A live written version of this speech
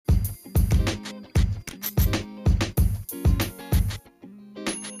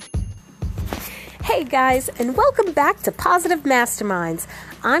Hey guys, and welcome back to Positive Masterminds.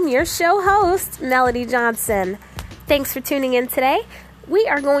 I'm your show host, Melody Johnson. Thanks for tuning in today. We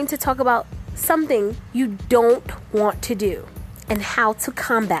are going to talk about something you don't want to do and how to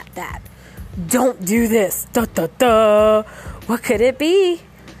combat that. Don't do this. What could it be?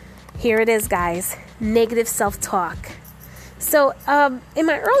 Here it is, guys. Negative self-talk. So, in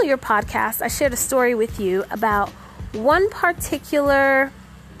my earlier podcast, I shared a story with you about one particular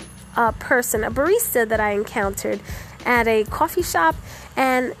person, a barista that I encountered at a coffee shop,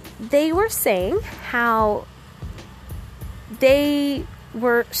 and they were saying how they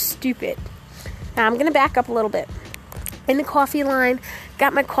were stupid. Now, I'm going to back up a little bit. In the coffee line,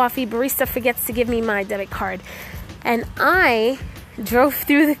 got my coffee, barista forgets to give me my debit card, and I drove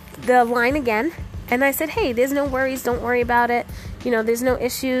through the line again, and I said, hey, there's no worries, don't worry about it, there's no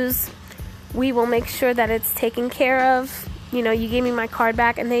issues, we will make sure that it's taken care of. You gave me my card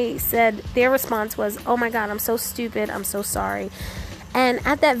back. And they said, their response was, oh my God, I'm so stupid. I'm so sorry. And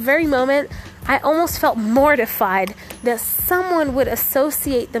at that very moment, I almost felt mortified that someone would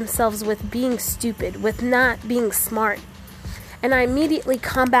associate themselves with being stupid, with not being smart. And I immediately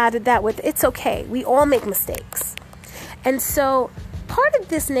combated that with, it's okay. We all make mistakes. And so part of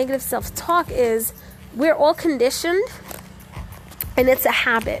this negative self-talk is we're all conditioned. And it's a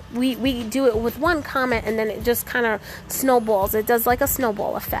habit. We do it with one comment and then it just kind of snowballs. It does like a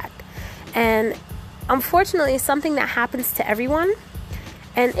snowball effect. And unfortunately, it's something that happens to everyone.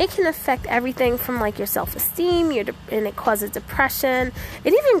 And it can affect everything from like your self-esteem, and it causes depression.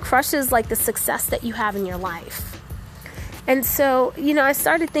 It even crushes like the success that you have in your life. And so, I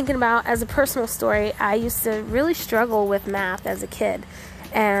started thinking about, as a personal story, I used to really struggle with math as a kid.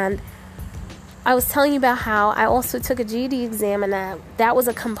 And I was telling you about how I also took a GED exam, and that was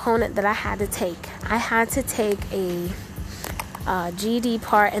a component that I had to take. I had to take a GED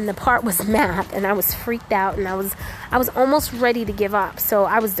part, and the part was math, and I was freaked out, and I was almost ready to give up. So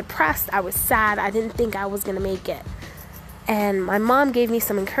I was depressed, I was sad, I didn't think I was going to make it. And my mom gave me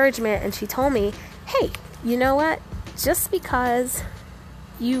some encouragement, and she told me, hey, you know what? Just because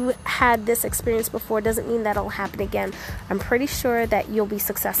you had this experience before doesn't mean that it'll happen again. I'm pretty sure that you'll be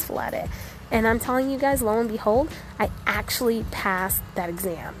successful at it. And I'm telling you guys, lo and behold, I actually passed that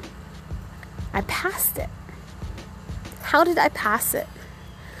exam. I passed it. How did I pass it?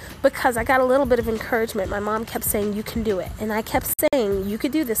 Because I got a little bit of encouragement. My mom kept saying, you can do it. And I kept saying, you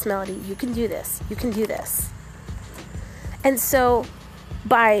could do this, Melody. You can do this. You can do this. And so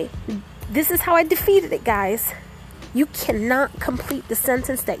this is how I defeated it, guys. You cannot complete the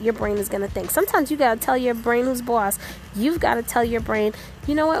sentence that your brain is going to think. Sometimes you got to tell your brain who's boss. You've got to tell your brain,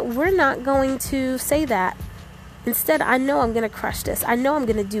 you know what? We're not going to say that. Instead, I know I'm going to crush this. I know I'm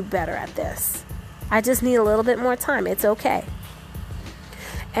going to do better at this. I just need a little bit more time. It's okay.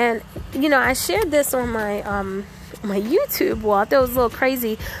 And, I shared this on my YouTube wall. I thought it was a little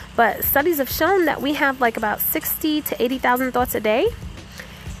crazy, but studies have shown that we have like about 60 to 80,000 thoughts a day.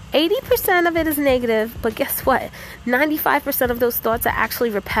 80% of it is negative, but guess what? 95% of those thoughts are actually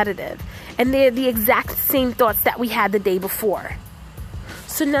repetitive. And they're the exact same thoughts that we had the day before.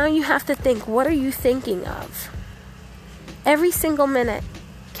 So now you have to think, what are you thinking of? Every single minute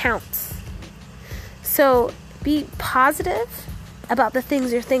counts. So be positive about the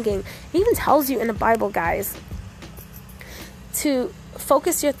things you're thinking. It even tells you in the Bible, guys, to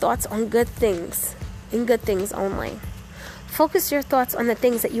focus your thoughts on good things and good things only. Focus your thoughts on the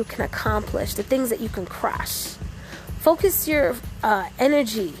things that you can accomplish, the things that you can crush. Focus your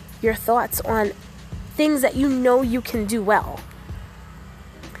energy, your thoughts on things that you know you can do well.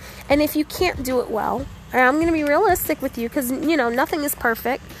 And if you can't do it well, I'm going to be realistic with you because, nothing is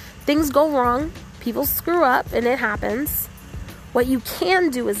perfect. Things go wrong. People screw up, and it happens. What you can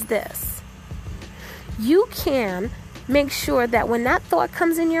do is this. You can make sure that when that thought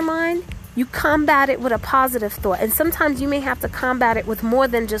comes in your mind, you combat it with a positive thought. And sometimes you may have to combat it with more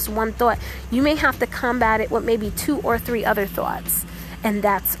than just one thought. You may have to combat it with maybe 2 or 3 other thoughts. And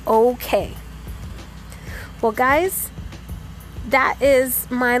that's okay. Well, guys, that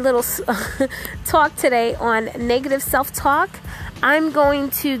is my little talk today on negative self-talk. I'm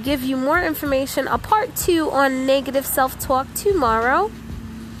going to give you more information, a part 2 on negative self-talk tomorrow.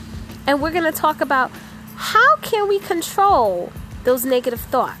 And we're going to talk about how can we control those negative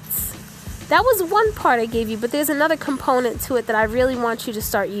thoughts. That was one part I gave you, but there's another component to it that I really want you to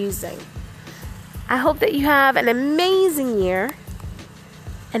start using. I hope that you have an amazing year,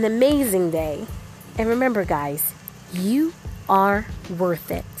 an amazing day. And remember, guys, you are worth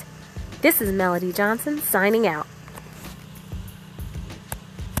it. This is Melody Johnson signing out.